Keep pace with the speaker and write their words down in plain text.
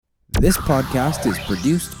This podcast is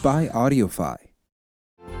produced by AudioFi.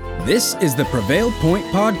 This is the Prevail Point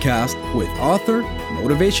Podcast with author,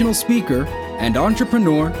 motivational speaker, and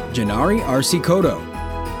entrepreneur Janari Arcicoto,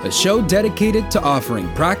 a show dedicated to offering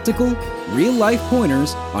practical, real-life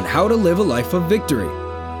pointers on how to live a life of victory.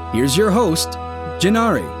 Here's your host,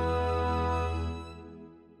 Janari.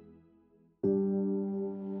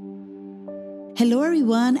 Hello,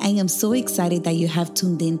 everyone. I am so excited that you have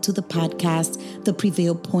tuned in to the podcast, The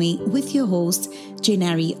Prevail Point, with your host,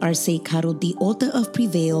 Janari Arcicoto, the author of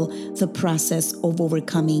Prevail, The Process of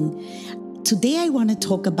Overcoming. Today, I want to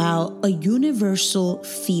talk about a universal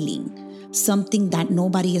feeling, something that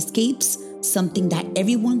nobody escapes, something that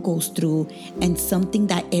everyone goes through, and something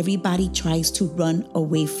that everybody tries to run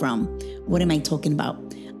away from. What am I talking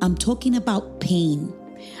about? I'm talking about pain.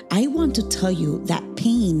 I want to tell you that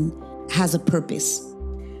pain has a purpose.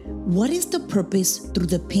 What is the purpose through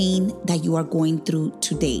the pain that you are going through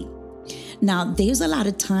today? Now, there's a lot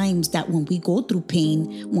of times that when we go through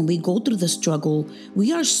pain, when we go through the struggle,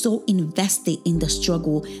 we are so invested in the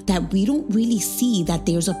struggle that we don't really see that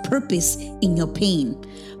there's a purpose in your pain.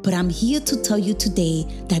 But I'm here to tell you today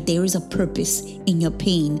that there is a purpose in your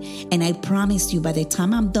pain. And I promise you, by the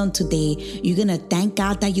time I'm done today, you're going to thank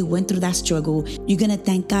God that you went through that struggle. You're going to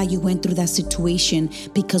thank God you went through that situation,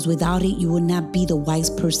 because without it, you would not be the wise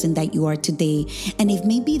person that you are today. And if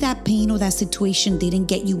maybe that pain or that situation didn't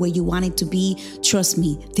get you where you wanted to be, trust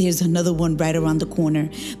me, there's another one right around the corner.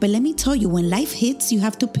 But let me tell you, when life hits, you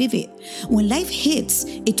have to pivot. When life hits,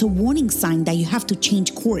 it's a warning sign that you have to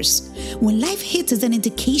change course. When life hits, it's an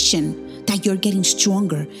indication that you're getting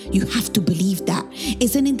stronger. You have to believe that.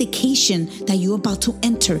 It's an indication that you're about to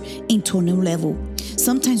enter into a new level.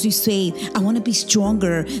 Sometimes we say, I want to be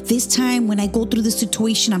stronger. This time when I go through the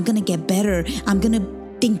situation, I'm going to get better. I'm going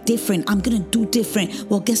to think different. I'm going to do different.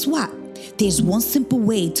 Well, guess what? There's one simple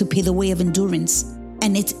way to pay the way of endurance,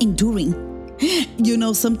 and it's enduring. You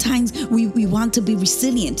know, sometimes we want to be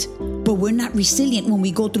resilient, but we're not resilient when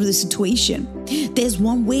we go through the situation. There's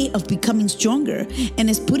one way of becoming stronger, and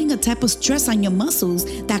it's putting a type of stress on your muscles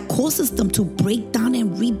that causes them to break down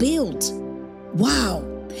and rebuild. Wow.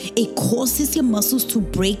 It causes your muscles to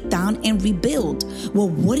break down and rebuild. Well,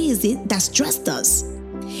 what is it that stress does?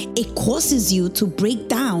 It causes you to break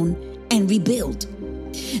down and rebuild.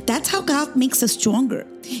 That's how God makes us stronger.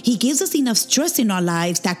 He gives us enough stress in our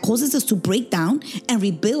lives that causes us to break down and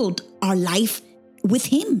rebuild our life with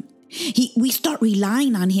Him. We start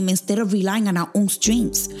relying on Him instead of relying on our own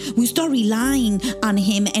strengths. We start relying on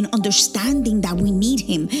Him and understanding that we need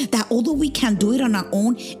Him, that although we can't do it on our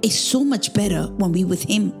own, it's so much better when we're with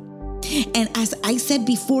Him. And as I said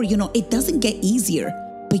before, it doesn't get easier,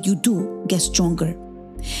 but you do get stronger.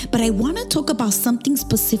 But I want to talk about something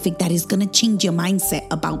specific that is going to change your mindset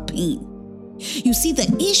about pain. You see,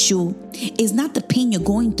 the issue is not the pain you're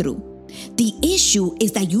going through. The issue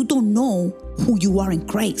is that you don't know who you are in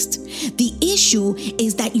Christ. The issue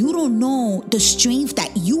is that you don't know the strength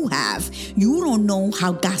that you have. You don't know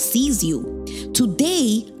how God sees you.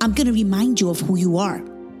 Today, I'm going to remind you of who you are.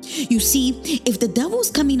 You see, if the devil's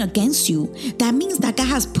coming against you, that means that God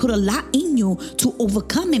has put a lot in you to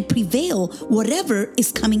overcome and prevail whatever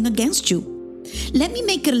is coming against you. Let me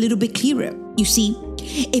make it a little bit clearer. You see,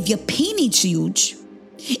 if your pain is huge,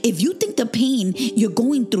 if you think the pain you're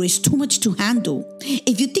going through is too much to handle,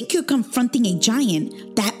 if you think you're confronting a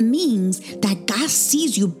giant, that means that God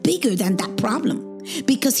sees you bigger than that problem,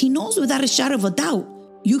 because He knows without a shadow of a doubt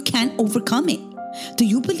you can't overcome it. Do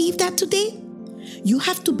you believe that today? You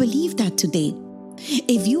have to believe that today.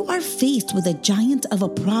 If you are faced with a giant of a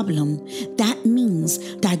problem, that means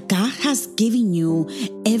that God has given you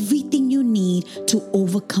everything you need to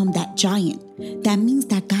overcome that giant. That means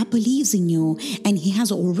that God believes in you, and He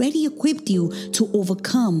has already equipped you to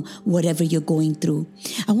overcome whatever you're going through.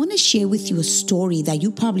 I want to share with you a story that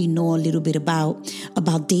you probably know a little bit about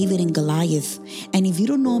David and Goliath. And if you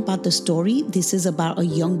don't know about the story, this is about a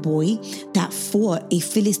young boy that fought a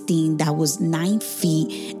Philistine that was 9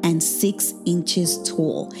 feet and 6 inches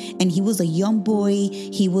tall. And he was a young boy.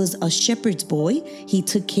 He was a shepherd's boy. He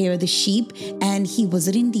took care of the sheep, and he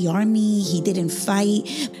wasn't in the army. He didn't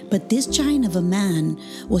fight. But this giant of a man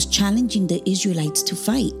was challenging the Israelites to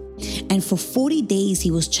fight. And for 40 days,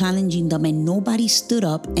 he was challenging them, and nobody stood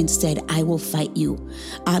up and said, I will fight you.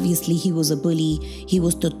 Obviously, he was a bully. He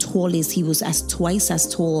was the tallest. He was twice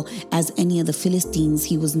as tall as any of the Philistines.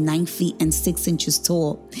 He was 9 feet and 6 inches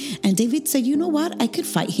tall. And David said, you know what? I could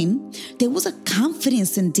fight him. There was a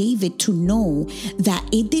confidence in David to know that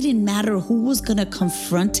it didn't matter who was going to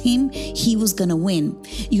confront him, he was going to win.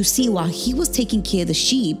 You see, while he was taking care of the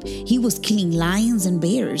sheep, he was killing lions and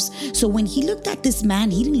bears. So when he looked at this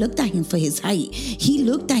man, he didn't look looked at him for his height. He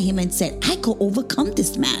looked at him and said, I could overcome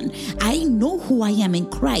this man. I know who I am in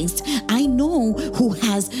Christ. I know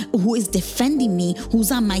who is defending me,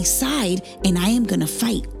 who's on my side, and I am going to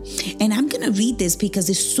fight. And I'm going to read this because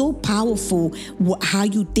it's so powerful how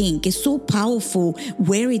you think. It's so powerful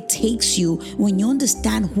where it takes you when you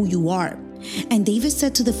understand who you are. And David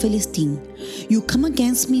said to the Philistine, you come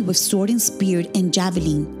against me with sword and spear and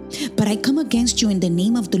javelin, but I come against you in the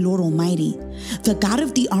name of the Lord Almighty, the God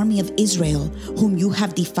of the army of Israel, whom you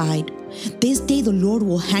have defied. This day the Lord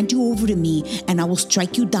will hand you over to me, and I will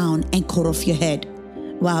strike you down and cut off your head.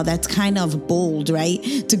 Wow, that's kind of bold, right?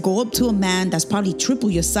 To go up to a man that's probably triple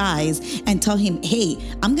your size and tell him, hey,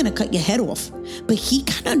 I'm going to cut your head off. But he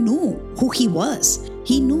kind of knew who he was.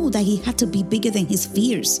 He knew that he had to be bigger than his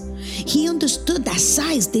fears. He understood that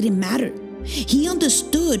size didn't matter. He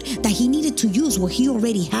understood that he needed to use what he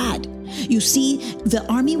already had. You see, the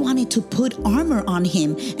army wanted to put armor on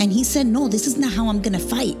him, and he said, no, this is not how I'm going to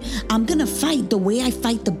fight. I'm going to fight the way I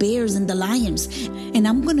fight the bears and the lions, and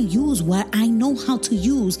I'm going to use what I know how to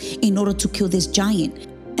use in order to kill this giant.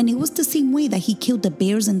 And it was the same way that he killed the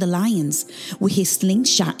bears and the lions, with his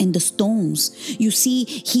slingshot and the stones. You see,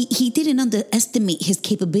 he didn't underestimate his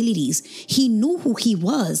capabilities. He knew who he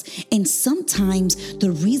was. And sometimes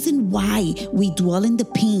the reason why we dwell in the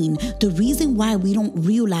pain, the reason why we don't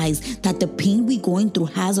realize that the pain we're going through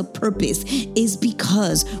has a purpose, is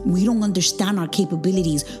because we don't understand our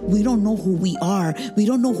capabilities. We don't know who we are. We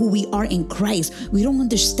don't know who we are in Christ. We don't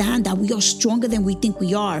understand that we are stronger than we think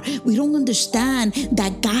we are. We don't understand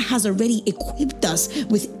that God has already equipped us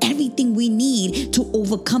with everything we need to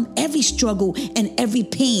overcome every struggle and every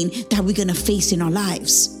pain that we're going to face in our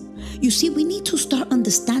lives. You see, we need to start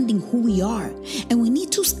understanding who we are, and we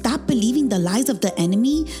need to stop believing the lies of the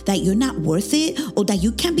enemy that you're not worth it or that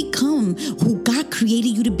you can't become who God created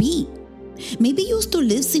you to be. Maybe you're still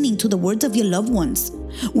listening to the words of your loved ones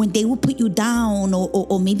when they will put you down,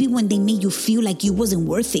 or maybe when they made you feel like you wasn't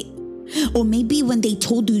worth it. Or maybe when they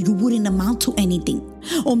told you you wouldn't amount to anything.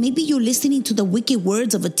 Or maybe you're listening to the wicked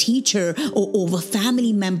words of a teacher or of a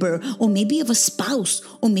family member, or maybe of a spouse,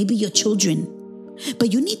 or maybe your children.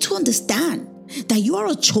 But you need to understand that you are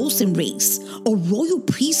a chosen race, a royal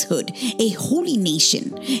priesthood, a holy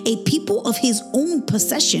nation, a people of his own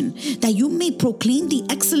possession, that you may proclaim the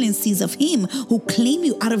excellencies of him who claimed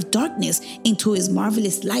you out of darkness into his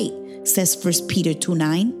marvelous light, says 1 Peter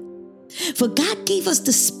 2:9. For God gave us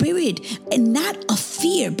the spirit, and not of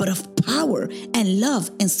fear, but of power and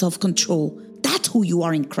love and self-control. That's who you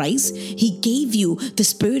are in Christ. He gave you the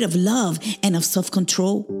spirit of love and of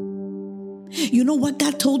self-control. You know what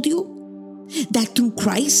God told you? That through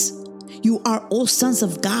Christ, you are all sons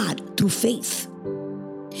of God through faith.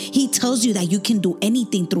 He tells you that you can do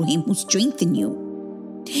anything through him who strengthens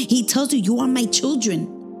you. He tells you, you are my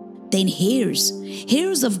children. Then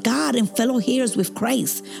heirs of God and fellow heirs with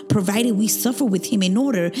Christ, provided we suffer with him in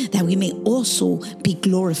order that we may also be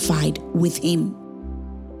glorified with him.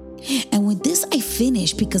 And with this I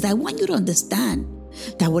finish, because I want you to understand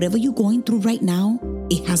that whatever you're going through right now,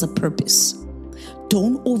 it has a purpose.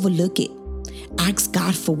 Don't overlook it. Ask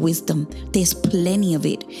God for wisdom. There's plenty of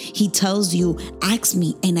it. He tells you, ask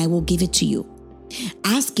me and I will give it to you.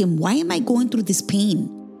 Ask him, why am I going through this pain?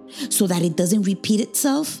 So that it doesn't repeat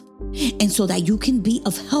itself, and so that you can be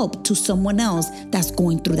of help to someone else that's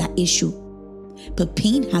going through that issue. But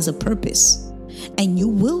pain has a purpose, and you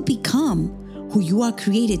will become who you are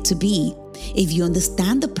created to be if you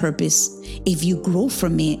understand the purpose, if you grow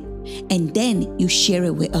from it, and then you share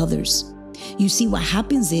it with others. You see, what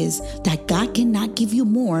happens is that God cannot give you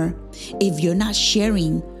more if you're not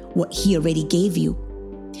sharing what he already gave you.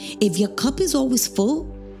 If your cup is always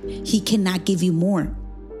full, he cannot give you more.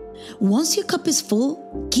 Once your cup is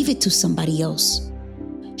full, give it to somebody else.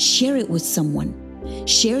 Share it with someone.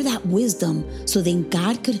 Share that wisdom so then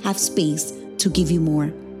God could have space to give you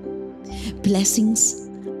more. Blessings.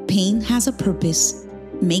 Pain has a purpose.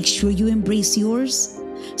 Make sure you embrace yours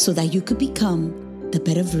so that you could become the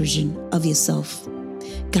better version of yourself.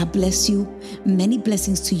 God bless you. Many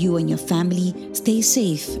blessings to you and your family. Stay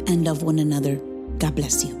safe and love one another. God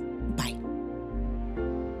bless you. Bye.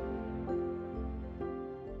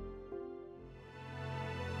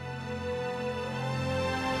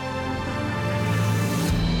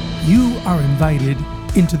 You are invited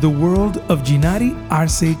into the world of Jinari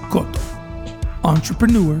Arce Cotto,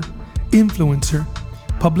 entrepreneur, influencer,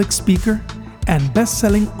 public speaker, and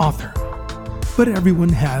best-selling author. But everyone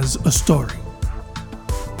has a story.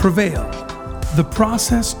 Prevail, the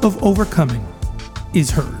process of overcoming, is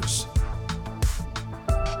hers.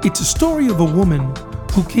 It's a story of a woman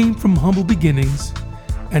who came from humble beginnings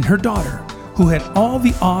and her daughter who had all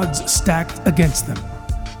the odds stacked against them.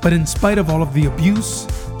 But in spite of all of the abuse,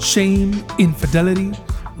 shame, infidelity,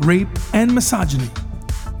 rape, and misogyny,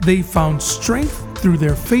 they found strength through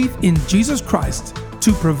their faith in Jesus Christ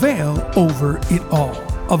to prevail over it all.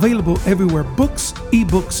 Available everywhere books,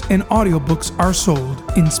 ebooks, and audiobooks are sold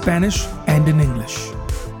in Spanish and in English.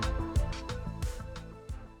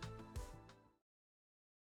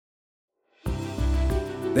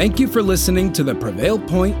 Thank you for listening to The Prevail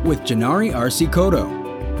Point with Janari R.C. Cotto.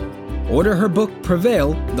 Order her book,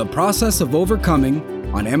 Prevail, The Process of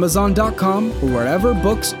Overcoming, on Amazon.com or wherever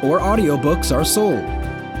books or audiobooks are sold.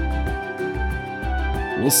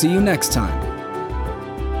 We'll see you next time.